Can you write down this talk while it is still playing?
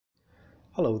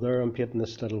Hello there, I'm painting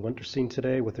this little winter scene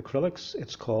today with acrylics.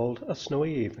 It's called A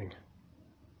Snowy Evening.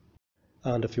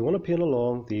 And if you want to paint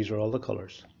along, these are all the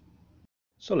colours.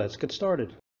 So let's get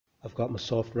started. I've got my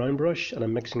soft round brush and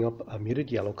I'm mixing up a muted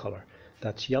yellow colour.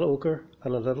 That's yellow ochre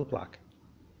and a little black.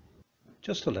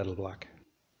 Just a little black.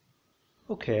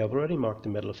 Okay, I've already marked the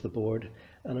middle of the board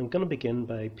and I'm going to begin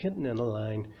by painting in a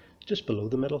line just below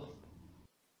the middle.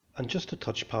 And just a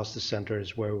touch past the centre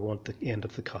is where we want the end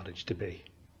of the cottage to be.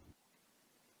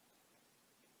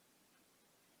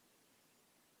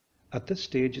 At this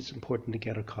stage it's important to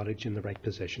get our cottage in the right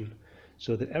position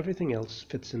so that everything else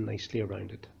fits in nicely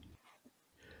around it.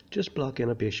 Just block in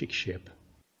a basic shape.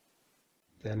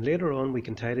 Then later on we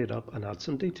can tidy it up and add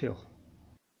some detail.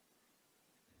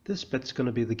 This bit's going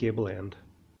to be the gable end.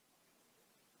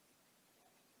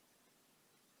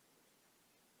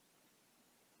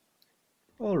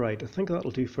 Alright, I think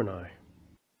that'll do for now.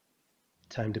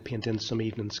 Time to paint in some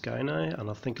evening sky now, and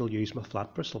I think I'll use my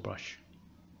flat bristle brush.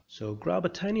 So grab a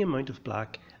tiny amount of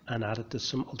black and add it to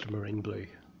some ultramarine blue.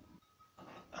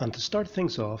 And to start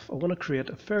things off, I want to create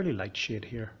a fairly light shade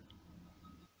here.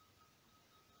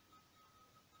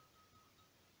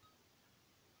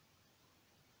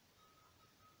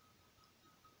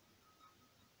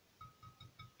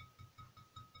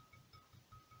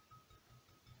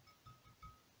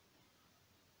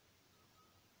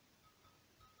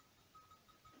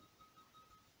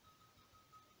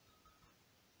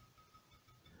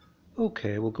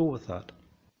 Okay, we'll go with that.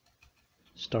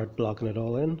 Start blocking it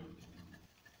all in.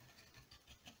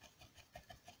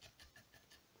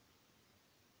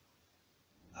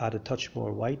 Add a touch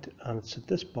more white, and it's at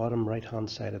this bottom right hand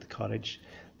side of the cottage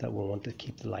that we'll want to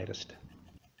keep the lightest.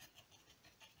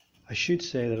 I should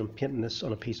say that I'm painting this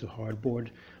on a piece of hardboard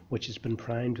which has been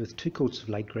primed with 2 coats of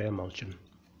light grey emulsion.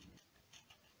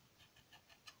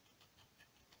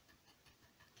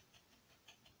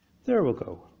 There we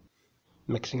go.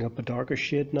 Mixing up a darker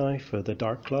shade now for the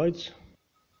dark clouds.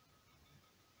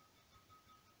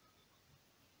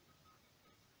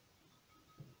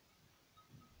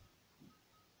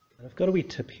 And I've got a wee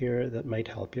tip here that might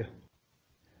help you.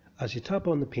 As you tap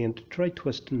on the paint, try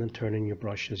twisting and turning your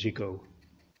brush as you go.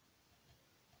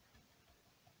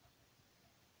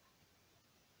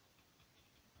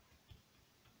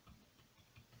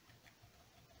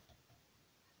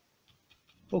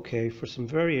 Okay, for some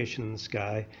variation in the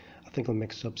sky, I think I'll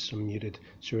mix up some muted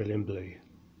cerulean blue.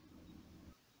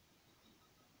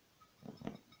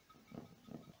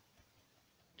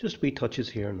 Just wee touches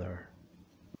here and there.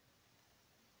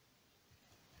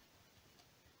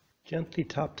 Gently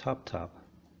tap, tap, tap.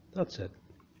 That's it.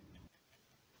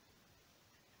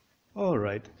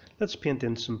 Alright, let's paint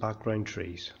in some background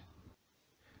trees.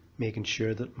 Making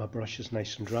sure that my brush is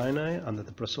nice and dry now and that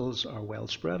the bristles are well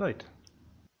spread out.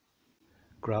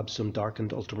 Grab some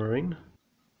darkened ultramarine.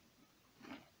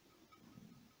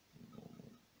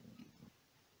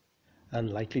 And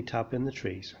lightly tap in the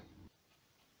trees.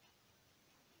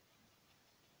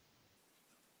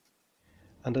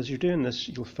 And as you're doing this,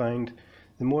 you'll find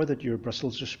the more that your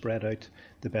bristles are spread out,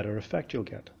 the better effect you'll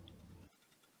get.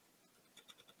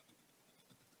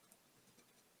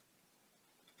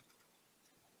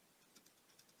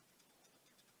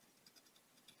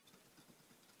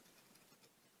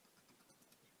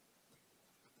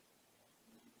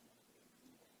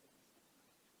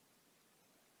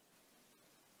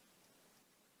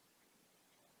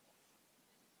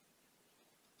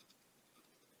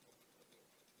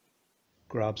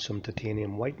 Grab some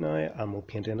titanium white now and we'll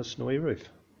paint in a snowy roof.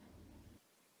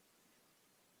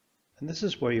 And this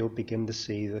is where you'll begin to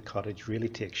see the cottage really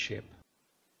take shape.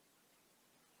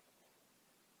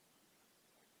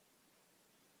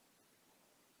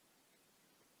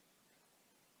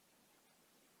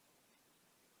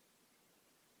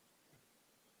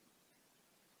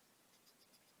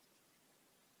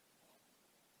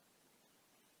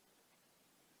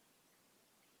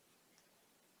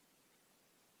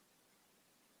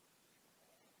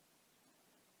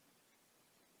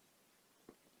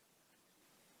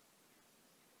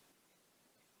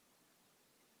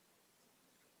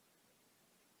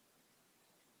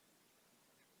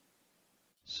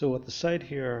 So at the side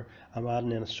here, I'm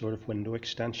adding in a sort of window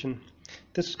extension.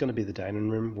 This is going to be the dining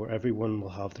room where everyone will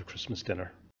have their Christmas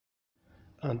dinner.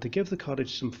 And to give the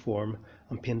cottage some form,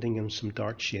 I'm painting in some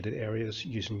dark shaded areas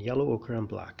using yellow ochre and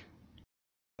black.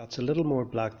 That's a little more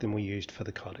black than we used for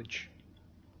the cottage.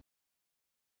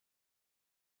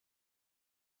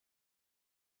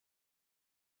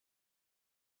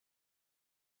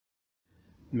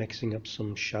 Mixing up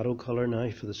some shadow colour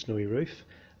now for the snowy roof,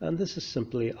 and this is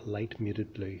simply a light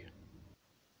muted blue.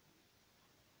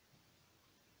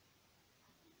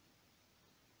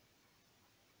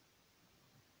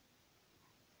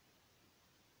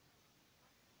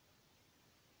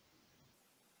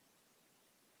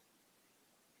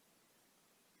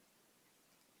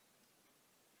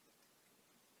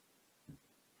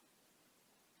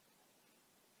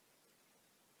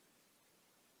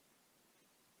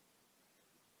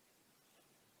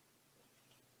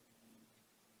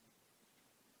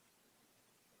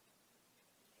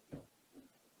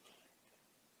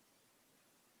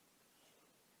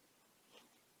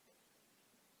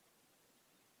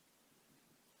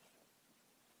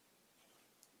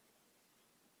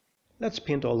 Let's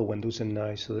paint all the windows in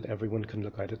now so that everyone can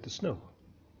look out at the snow.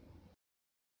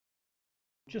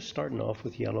 Just starting off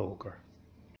with yellow ochre.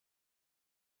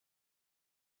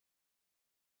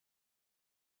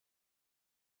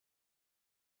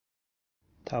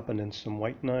 Tapping in some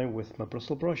white now with my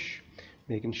bristle brush,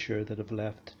 making sure that I've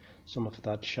left some of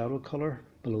that shadow colour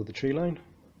below the tree line.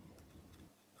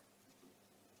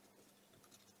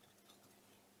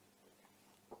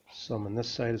 Some on this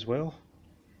side as well.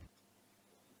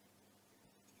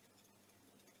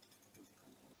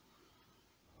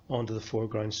 Onto the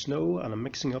foreground snow, and I'm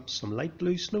mixing up some light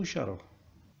blue snow shadow.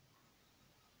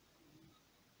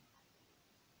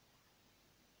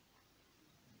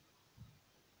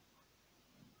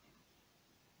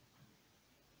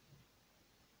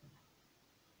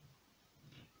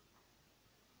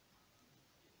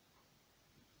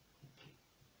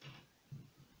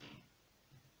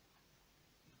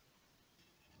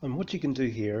 And what you can do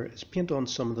here is paint on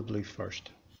some of the blue first.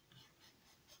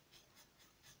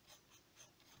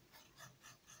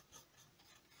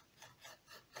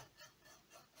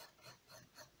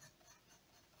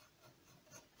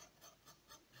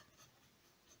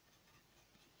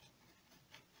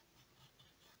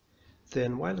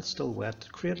 Then, while it's still wet,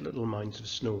 create little mounds of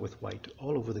snow with white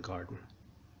all over the garden.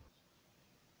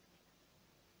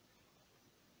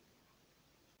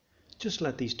 Just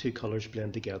let these two colours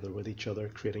blend together with each other,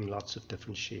 creating lots of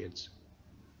different shades.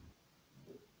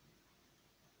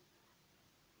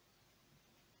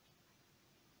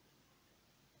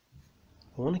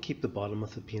 I want to keep the bottom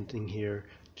of the painting here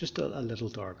just a little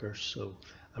darker, so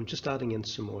I'm just adding in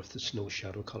some more of the snow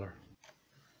shadow colour.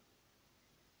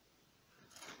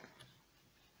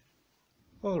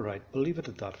 Alright, we'll leave it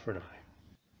at that for now.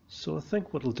 So I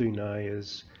think what I'll do now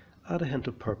is add a hint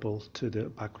of purple to the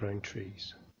background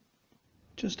trees.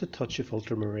 Just a touch of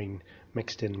ultramarine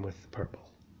mixed in with the purple.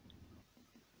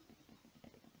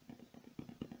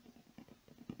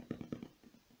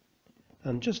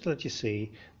 And just to let you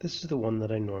see, this is the one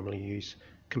that I normally use,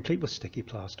 complete with sticky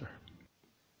plaster.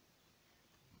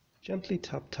 Gently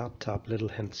tap tap tap little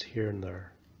hints here and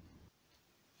there.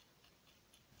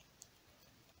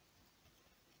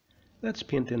 Let's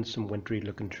paint in some wintry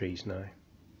looking trees now.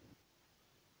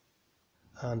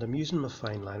 And I'm using my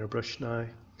fine liner brush now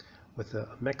with a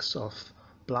mix of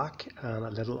black and a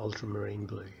little ultramarine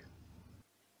blue.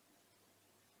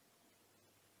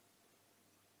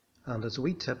 And as a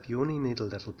wee tip, you only need a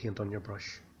little paint on your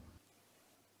brush.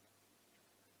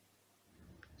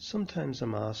 Sometimes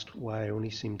I'm asked why I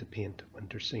only seem to paint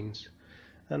winter scenes,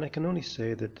 and I can only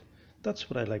say that that's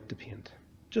what I like to paint.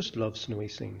 Just love snowy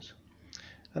scenes.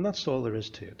 And that's all there is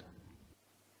to it.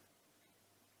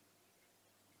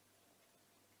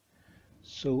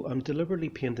 So I'm deliberately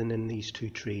painting in these two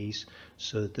trees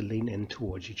so that they lean in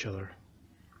towards each other.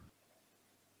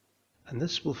 And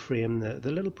this will frame the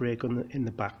little break in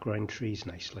the background trees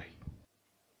nicely.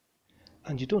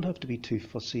 And you don't have to be too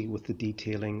fussy with the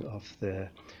detailing of the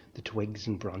twigs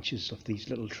and branches of these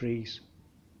little trees.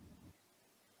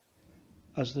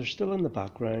 As they're still in the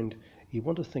background, you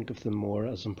want to think of them more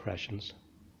as impressions.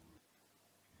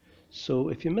 So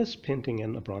if you miss painting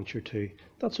in a branch or two,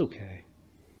 that's okay.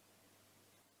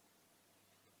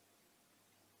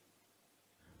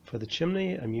 For the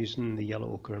chimney, I'm using the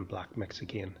yellow ochre and black mix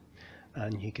again,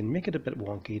 and you can make it a bit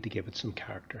wonky to give it some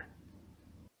character.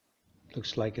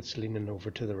 Looks like it's leaning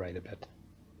over to the right a bit.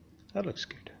 That looks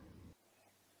good.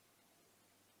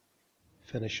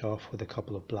 Finish off with a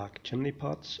couple of black chimney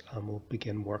pots and we'll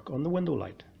begin work on the window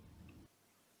light.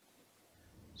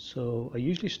 So I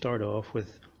usually start off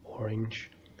with orange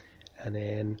and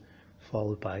then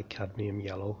followed by cadmium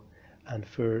yellow, and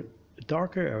for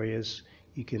darker areas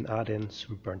you can add in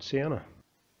some burnt sienna.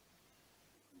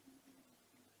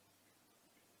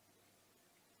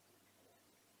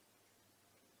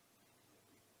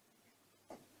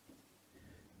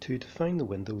 To define the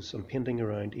windows, I'm painting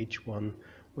around each one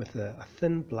with a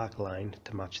thin black line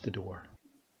to match the door.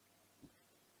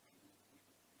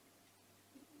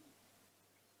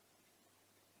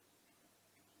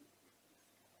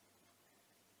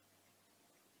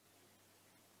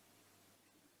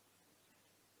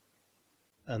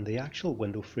 And the actual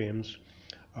window frames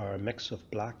are a mix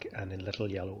of black and a little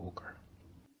yellow ochre.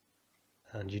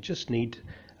 And you just need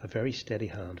a very steady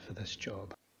hand for this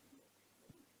job.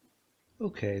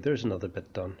 Okay, there's another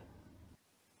bit done.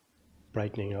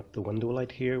 Brightening up the window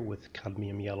light here with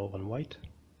cadmium yellow and white.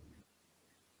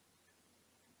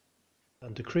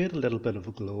 And to create a little bit of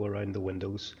a glow around the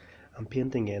windows, I'm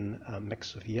painting in a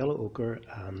mix of yellow ochre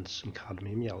and some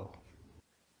cadmium yellow.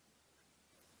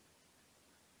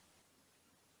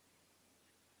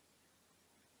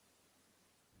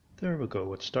 There we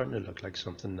go, it's starting to look like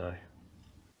something now.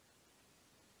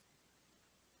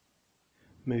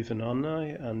 Moving on now,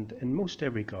 and in most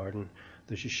every garden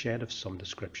there's a shed of some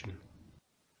description.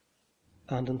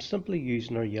 And I'm simply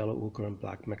using our yellow ochre and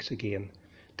black mix again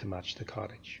to match the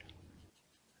cottage.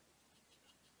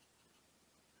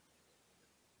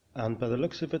 And by the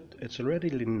looks of it, it's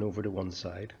already leaning over to one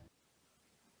side.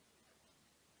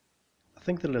 I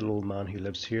think the little old man who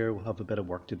lives here will have a bit of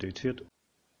work to do to it.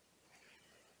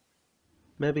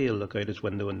 Maybe he'll look out his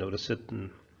window and notice it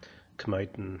and come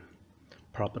out and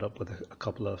prop it up with a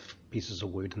couple of pieces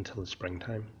of wood until the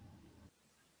springtime.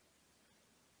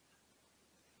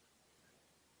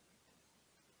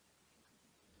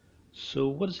 So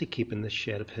what does he keep in this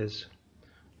shed of his?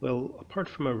 Well, apart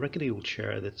from a rickety old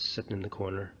chair that's sitting in the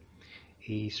corner,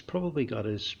 he's probably got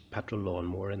his petrol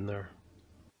lawnmower in there.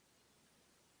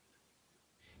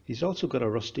 He's also got a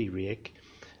rusty rake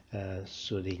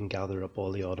so that he can gather up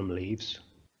all the autumn leaves.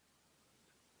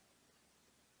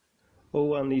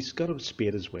 Oh, and he's got a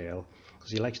spade as well,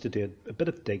 because he likes to do a bit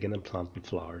of digging and planting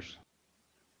flowers.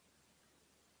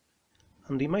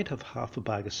 And he might have half a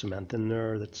bag of cement in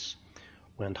there that's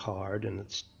went hard and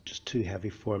it's just too heavy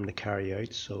for him to carry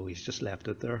out, so he's just left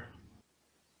it there.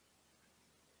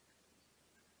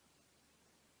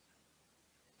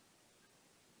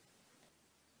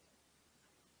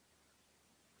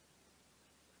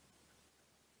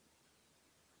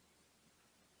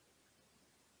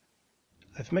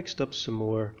 I've mixed up some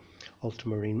more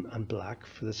ultramarine and black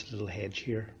for this little hedge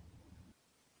here.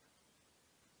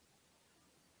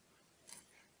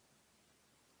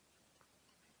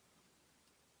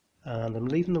 And I'm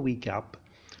leaving a wee gap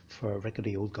for a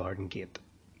rickety old garden gate.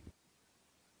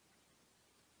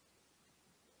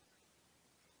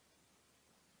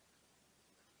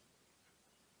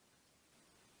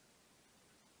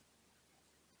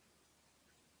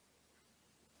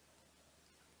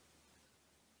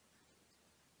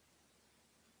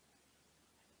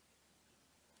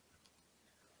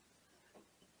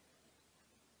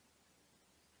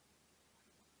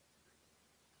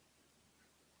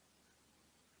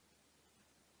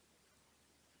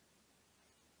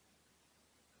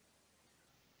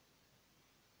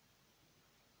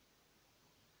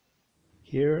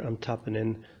 Here I'm tapping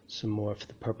in some more of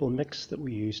the purple mix that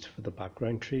we used for the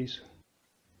background trees.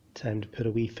 Time to put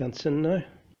a wee fence in now.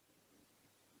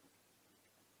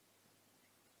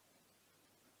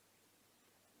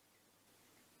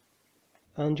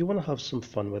 And you want to have some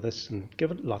fun with this and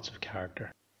give it lots of character.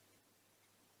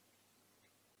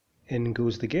 In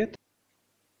goes the gate.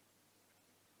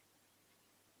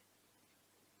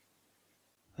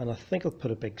 And I think I'll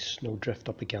put a big snowdrift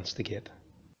up against the gate.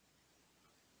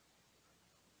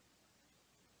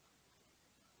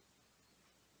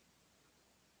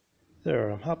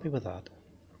 There, I'm happy with that.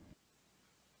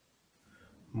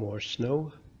 More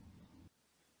snow.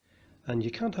 And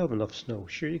you can't have enough snow,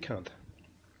 sure you can't.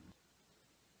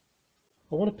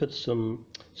 I want to put some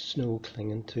snow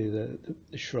clinging to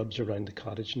the shrubs around the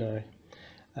cottage now.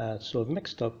 So I've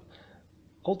mixed up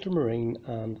ultramarine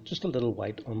and just a little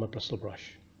white on my bristle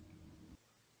brush.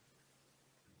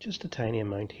 Just a tiny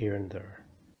amount here and there.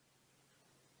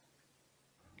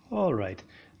 Alright,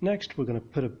 next we're going to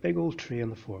put a big old tree in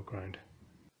the foreground.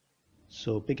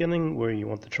 So beginning where you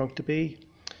want the trunk to be,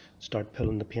 start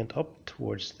pulling the paint up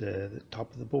towards the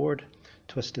top of the board,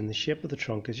 twisting the shape of the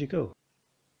trunk as you go.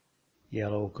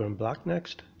 Yellow, ochre and black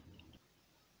next.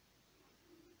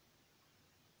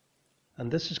 And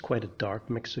this is quite a dark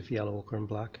mix of yellow, ochre and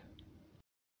black.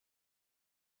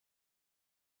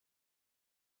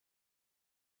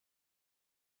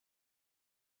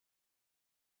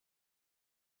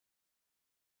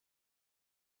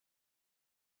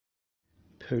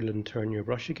 Pull and turn your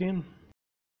brush again.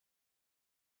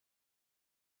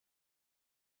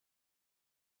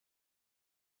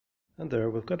 And there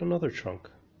we've got another trunk.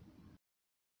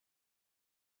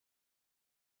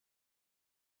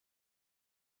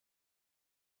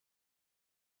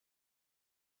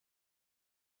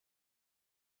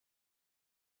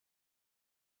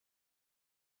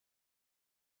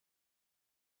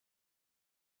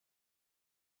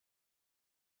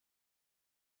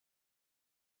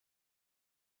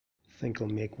 I think I'll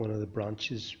make one of the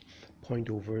branches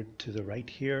point over to the right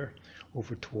here,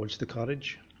 over towards the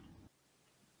cottage.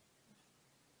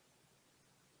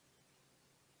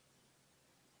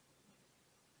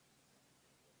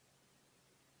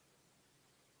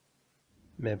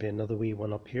 Maybe another wee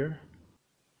one up here.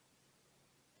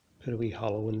 Put a wee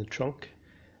hollow in the trunk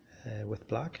with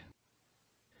black.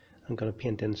 I'm going to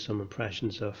paint in some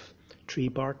impressions of tree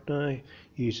bark now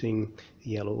using the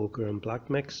yellow, ochre and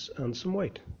black mix and some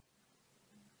white.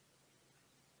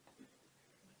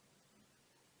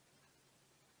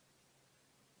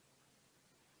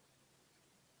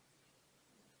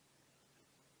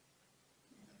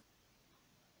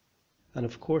 And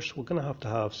of course we're going to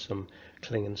have some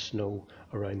clinging snow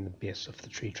around the base of the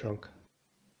tree trunk.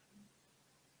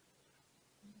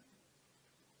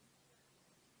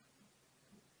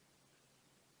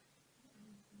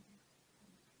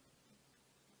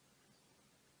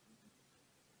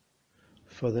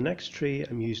 For the next tree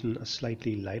I'm using a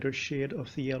slightly lighter shade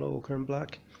of the yellow, ochre and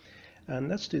black, and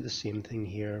let's do the same thing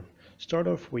here. Start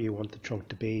off where you want the trunk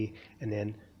to be and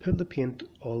then pull the paint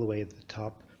all the way to the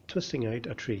top, twisting out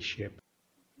a tree shape.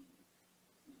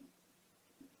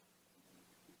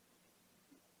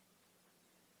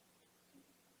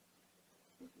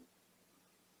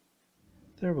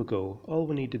 There we go. All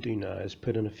we need to do now is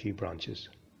put in a few branches.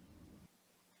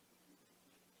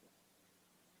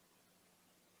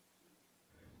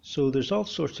 So there's all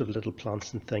sorts of little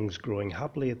plants and things growing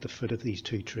happily at the foot of these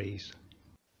two trees.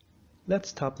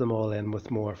 Let's tap them all in with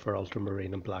more of our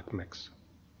ultramarine and black mix.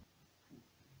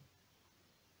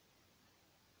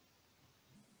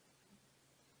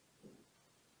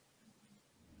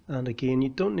 And again, you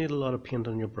don't need a lot of paint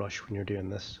on your brush when you're doing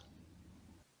this.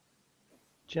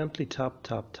 Gently tap,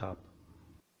 tap, tap.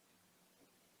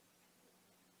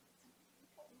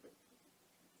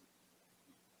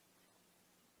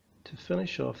 To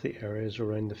finish off the areas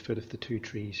around the foot of the two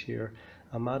trees here,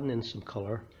 I'm adding in some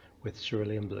colour with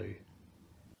cerulean blue.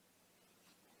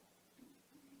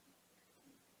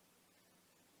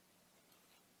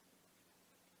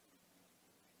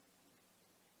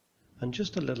 And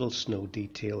just a little snow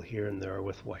detail here and there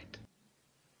with white.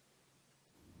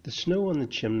 The snow on the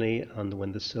chimney and the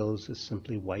windowsills is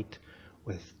simply white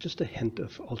with just a hint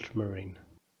of ultramarine.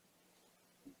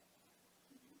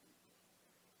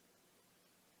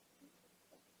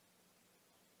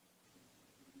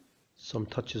 Some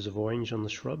touches of orange on the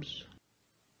shrubs.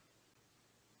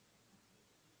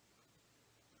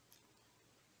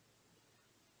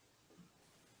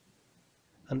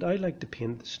 And I like to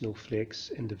paint the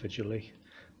snowflakes individually.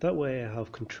 That way I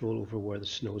have control over where the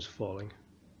snow is falling.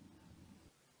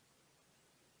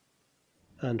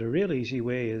 And a real easy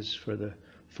way is for the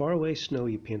far away snow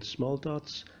you paint small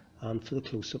dots, and for the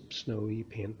close-up snow you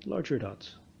paint larger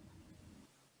dots.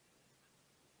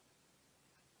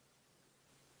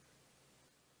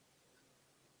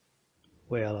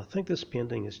 Well, I think this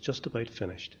painting is just about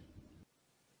finished.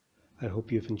 I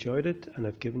hope you've enjoyed it and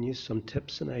I've given you some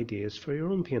tips and ideas for your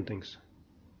own paintings.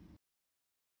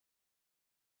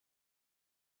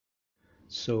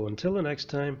 So until the next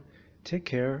time, take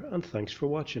care and thanks for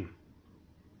watching.